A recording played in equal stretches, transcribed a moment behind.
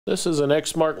This is an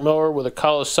ExMark mower with a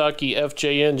Kawasaki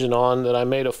FJ engine on that I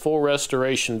made a full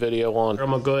restoration video on. I'm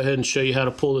gonna go ahead and show you how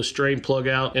to pull this drain plug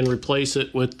out and replace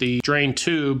it with the drain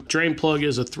tube. Drain plug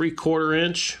is a 3/4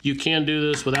 inch. You can do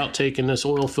this without taking this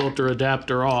oil filter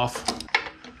adapter off.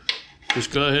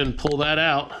 Just go ahead and pull that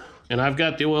out. And I've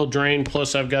got the oil drain,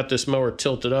 plus I've got this mower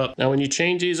tilted up. Now when you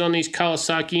change these on these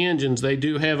Kawasaki engines, they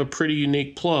do have a pretty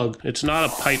unique plug. It's not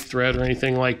a pipe thread or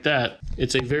anything like that.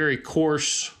 It's a very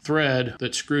coarse thread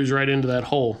that screws right into that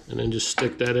hole. And then just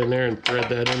stick that in there and thread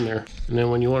that in there. And then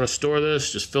when you want to store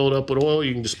this, just fill it up with oil.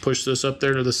 You can just push this up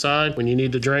there to the side. When you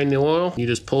need to drain the oil, you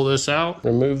just pull this out,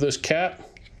 remove this cap,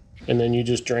 and then you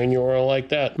just drain your oil like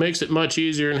that. Makes it much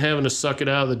easier than having to suck it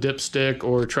out of the dipstick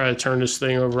or try to turn this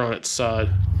thing over on its side.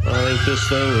 I think this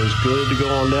thing is good to go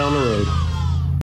on down the road.